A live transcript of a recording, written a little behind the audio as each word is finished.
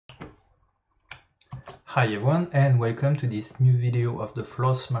Hi everyone and welcome to this new video of the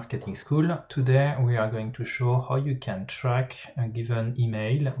Floss Marketing School. Today we are going to show how you can track a given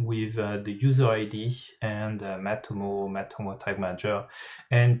email with the user ID and Matomo Tag Manager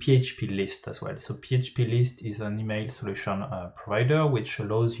and PHP List as well. So PHP List is an email solution provider which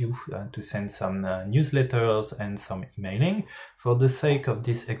allows you to send some newsletters and some emailing. For the sake of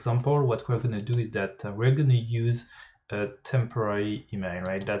this example, what we're going to do is that we're going to use a temporary email,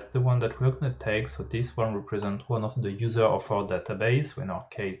 right? That's the one that we're going to take. So this one represents one of the user of our database. So in our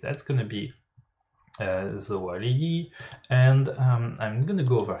case, that's going to be Zoali, and I'm going to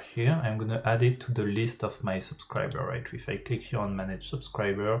go over here. I'm going to add it to the list of my subscriber, right? If I click here on manage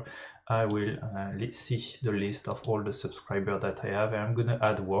subscriber, I will see the list of all the subscriber that I have. I'm going to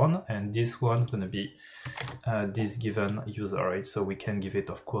add one, and this one's going to be this given user, right? So we can give it,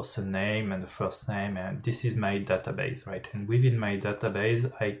 of course, a name and a first name, and this is my database, right? And within my database,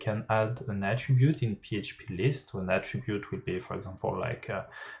 I can add an attribute in PHP list. So an attribute will be, for example, like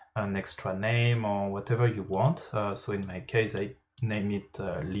an extra name or whatever you want. So in my case, I name it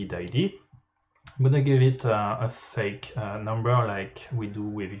lead ID. I'm gonna give it a fake number like we do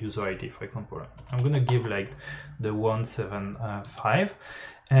with user ID, for example. I'm gonna give like the 175,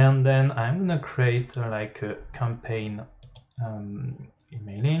 and then I'm gonna create like a campaign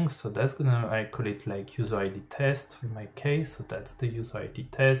emailing. So that's gonna, I call it like user ID test in my case. So that's the user ID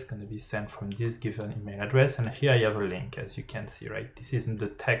test gonna be sent from this given email address, and here I have a link, as you can see, right? This is the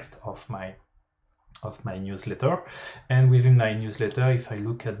text of my newsletter, and within my newsletter, if I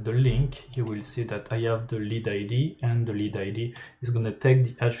look at the link, you will see that I have the lead ID, and the lead ID is going to take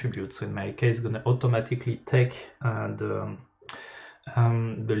the attribute. So in my case, it's going to automatically take the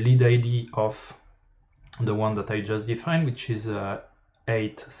lead ID of the one that I just defined, which is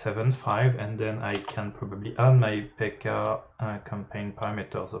 875, and then I can probably add my PK campaign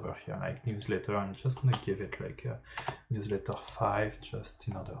parameters over here, like newsletter. I'm just going to give it like a newsletter 5, just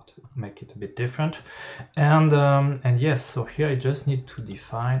in order to make it a bit different. And yes, so here I just need to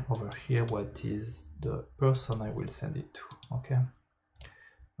define over here what is the person I will send it to.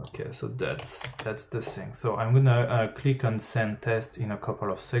 Okay, so that's the thing. So I'm gonna click on send test in a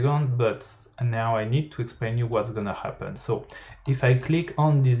couple of seconds, but now I need to explain you what's gonna happen. So if I click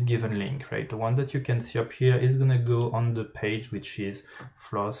on this given link, right, the one that you can see up here is gonna go on the page, which is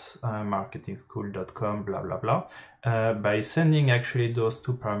flossmarketingschool.com, blah blah blah, by sending actually those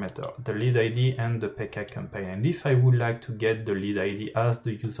two parameters, the lead ID and the PK campaign. And if I would like to get the lead ID as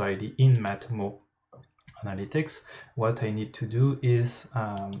the user ID in Matomo Analytics, what I need to do is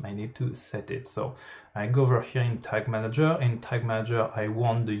I need to set it. So I go over here in Tag Manager. In Tag Manager, I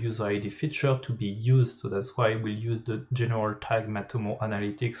want the user ID feature to be used. So that's why we'll use the general tag Matomo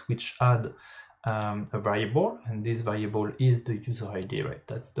Analytics, which add a variable, and this variable is the user ID, right?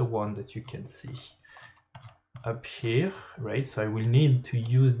 That's the one that you can see up here, right? So I will need to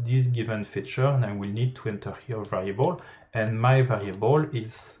use this given feature, and I will need to enter here a variable, and my variable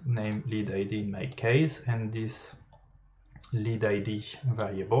is named lead ID in my case, and this lead ID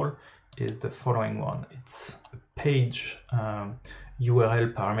variable is the following one. It's a page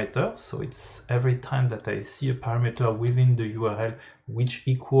URL parameter, so it's every time that I see a parameter within the URL which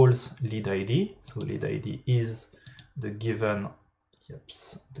equals lead ID. So lead ID is the given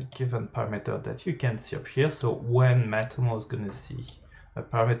parameter that you can see up here. So when Matomo is going to see a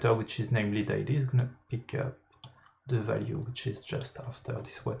parameter which is named lead ID, is going to pick up the value which is just after.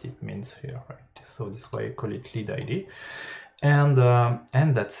 This is what it means here, right? So this is why I call it lead ID, and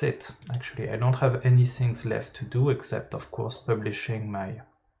that's it. Actually, I don't have anything left to do except, of course, publishing my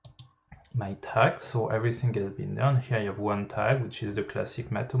tag. So everything has been done. Here I have one tag, which is the classic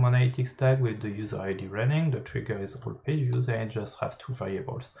Matomo Analytics tag with the user ID running. The trigger is all page views, and I just have two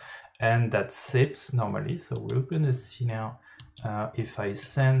variables, and that's it normally. So we're going to see now if I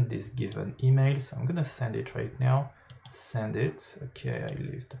send this given email. So I'm going to send it right now. Send it. Okay, I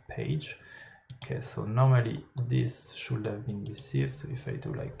leave the page. Okay, so normally this should have been received. So if I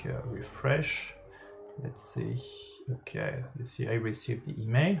do like a refresh, let's see. Okay, you see I received the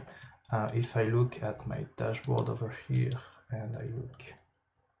email. If I look at my dashboard over here and I look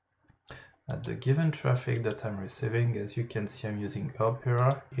at the given traffic that I'm receiving, as you can see, I'm using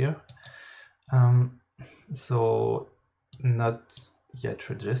Opera here. So not yet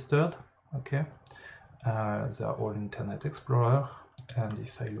registered. Okay, they are all Internet Explorer. And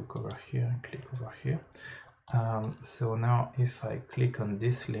if I look over here and click over here, so now if I click on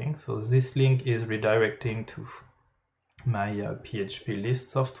this link, so this link is redirecting to my PHP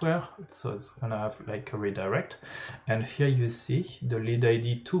list software, so it's gonna have like a redirect, and here you see the lead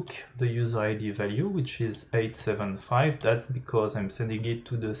ID took the user ID value, which is 875. That's because I'm sending it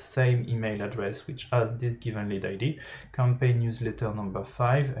to the same email address which has this given lead ID, campaign newsletter number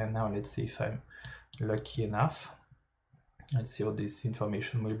 5. And now let's see if I'm lucky enough. Let's see how this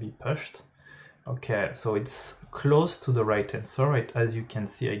information will be pushed. Okay, so it's close to the right answer, right? As you can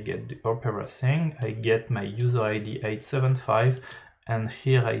see, I get the Opera thing, I get my user ID 875, and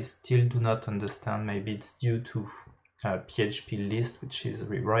here I still do not understand. Maybe it's due to PHP list, which is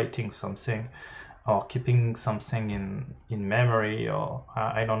rewriting something or keeping something in memory, or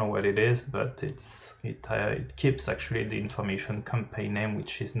I don't know what it is, but it keeps actually the information campaign name,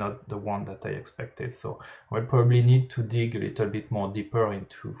 which is not the one that I expected. So I'll probably need to dig a little bit more deeper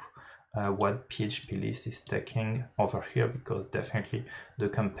into what PHP list is taking over here, because definitely the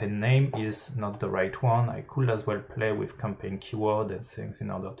campaign name is not the right one. I could as well play with campaign keyword and things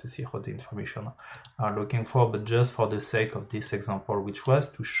in order to see how the information are looking for, but just for the sake of this example, which was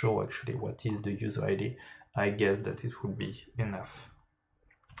to show actually what is the user ID, I guess that it would be enough.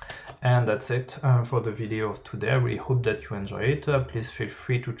 And that's it for the video of today. I really hope that you enjoy it. Please feel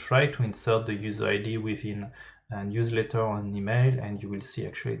free to try to insert the user ID within a newsletter or an email, and you will see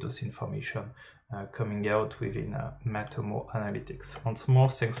actually those information coming out within Matomo Analytics. Once more,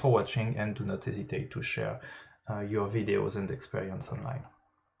 thanks for watching, and do not hesitate to share your videos and experience online.